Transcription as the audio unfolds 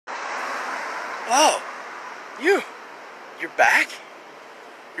Oh, you're back?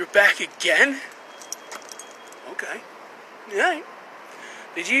 You're back again? Okay. Yeah.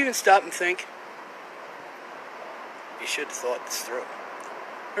 Did you even stop and think? You should have thought this through.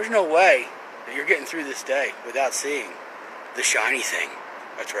 There's no way that you're getting through this day without seeing the shiny thing.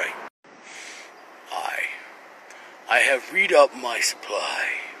 That's right. I have read up my supply,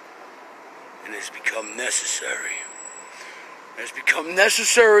 and it's become necessary. It's become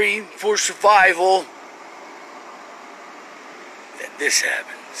necessary for survival that this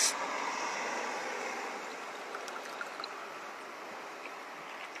happens.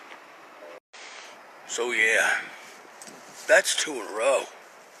 So yeah, that's 2 in a row.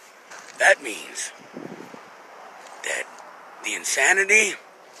 That means that the insanity is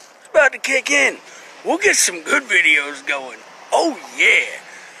about to kick in. We'll get some good videos going. Oh yeah.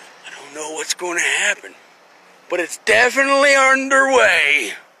 I don't know what's going to happen, but it's definitely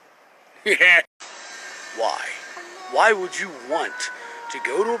underway. Yeah. Why? Why would you want to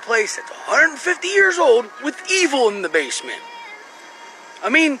go to a place that's 150 years old with evil in the basement? I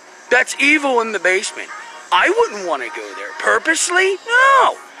mean, that's evil in the basement. I wouldn't want to go there. Purposely?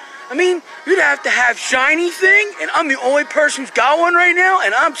 No. I mean, you'd have to have shiny thing, and I'm the only person who's got one right now,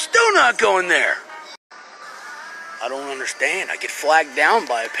 and I'm still not going there. I don't understand. I get flagged down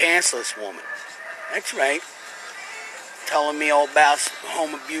by a pantsless woman. That's right. Telling me all about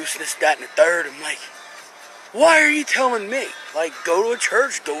home abuse, this, that, and the third. I'm like, why are you telling me? Like, go to a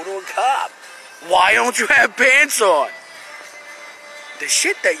church, go to a cop. Why don't you have pants on? The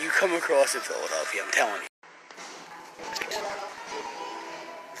shit that you come across in Philadelphia, I'm telling you.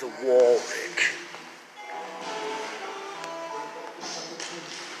 The wall Rick.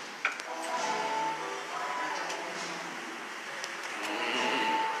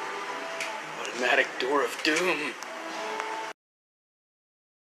 Automatic door of doom.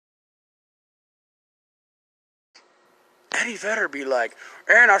 Eddie Vedder be like,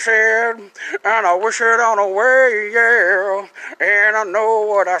 and I said, and I wish it on the way, yeah. And I know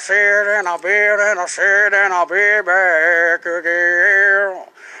what I said, and I bet, and I said, and I'll be back again.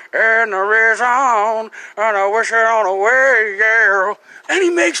 And the race on, and I wish it on the way, yeah. And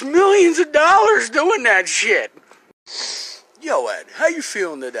he makes millions of dollars doing that shit. Yo, Ed, how you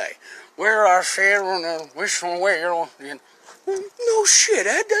feeling today? Where I said, when I wish on the way, no shit,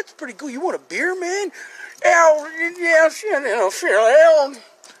 Ed, that's pretty cool. You want a beer, man? Yes, sure.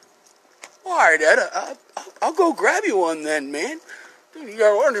 All right, Ed, I'll go grab you one then, man. You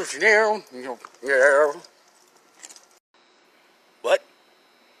gotta understand. Yeah. What?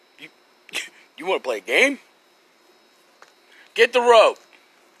 You want to play a game? Get the rope.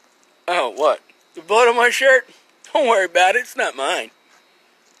 Oh, what? The blood on my shirt? Don't worry about it. It's not mine.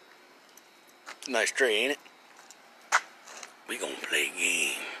 It's a nice tree, ain't it? We gonna play a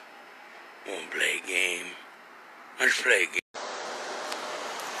game. Let's play a game.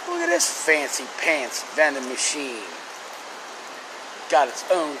 Look at this fancy pants vending machine. Got its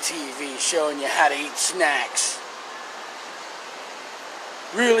own TV showing you how to eat snacks.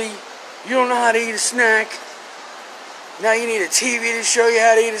 Really? You don't know how to eat a snack? Now you need a TV to show you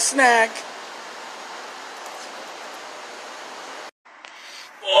how to eat a snack?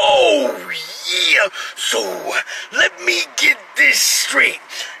 Oh, yeah. So, let me get this straight.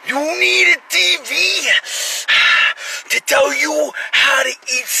 You need a TV to tell you how to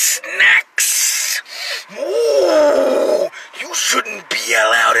eat snacks. Ooh, you shouldn't be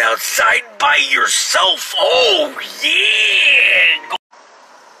allowed outside by yourself. Oh, yeah.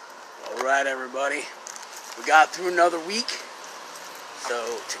 All right, everybody. We got through another week.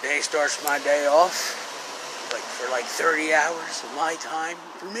 So, today starts my day off. For 30 hours of my time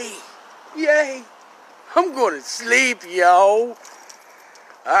for me. Yay! I'm going to sleep, yo.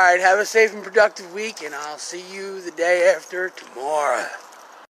 Alright, have a safe and productive week, and I'll see you the day after tomorrow.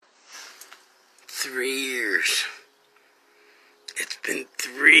 3 years. It's been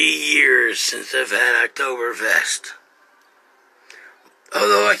 3 years since I've had Oktoberfest.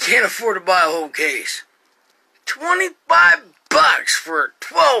 Although I can't afford to buy a whole case. $25 for a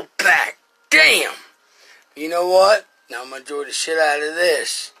 12-pack. Damn! You know what? Now I'm gonna enjoy the shit out of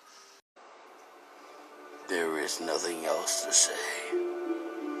this. There is nothing else to say.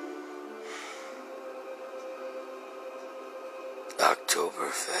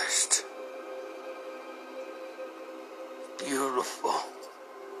 Oktoberfest. Beautiful.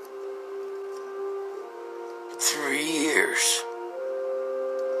 3 years.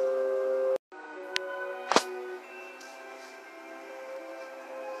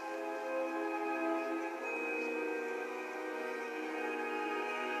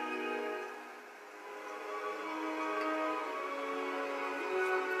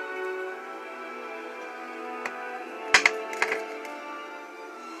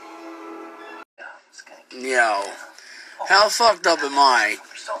 Yo, how fucked up am I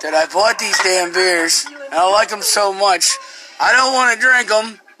that I bought these damn beers and I like them so much, I don't want to drink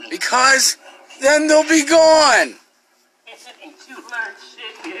them because then they'll be gone.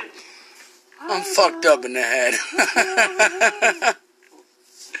 I'm fucked up in the head.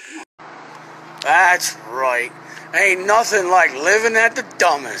 That's right. Ain't nothing like living at the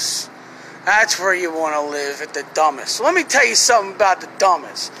dumbest. That's where you want to live, at the dumbest. So let me tell you something about the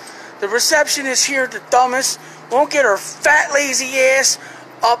dumbest. The receptionist here at the dumbest won't get her fat, lazy ass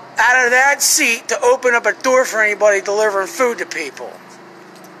up out of that seat to open up a door for anybody delivering food to people.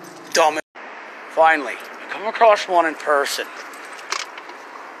 Dumbest. Finally, I come across one in person.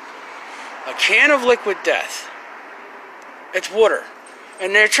 A can of liquid death. It's water.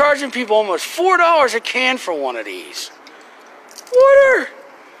 And they're charging people almost $4 a can for one of these. Water!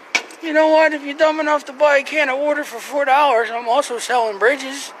 You know what? If you're dumb enough to buy a can of water for $4, I'm also selling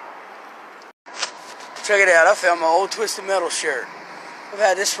bridges. Check it out. I found my old Twisted Metal shirt. I've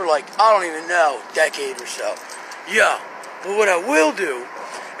had this for like, I don't even know, a decade or so. Yeah. But what I will do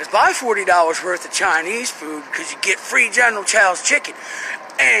is buy $40 worth of Chinese food because you get free General Chow's chicken.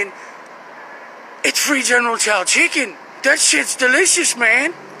 And it's free General Chow chicken. That shit's delicious,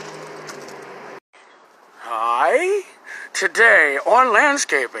 man. Hi. Today on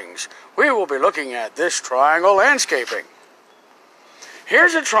Landscapings, we will be looking at this triangle landscaping.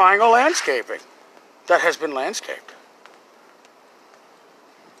 Here's a triangle landscaping that has been landscaped.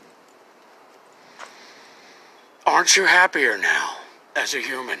 Aren't you happier now as a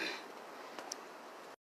human?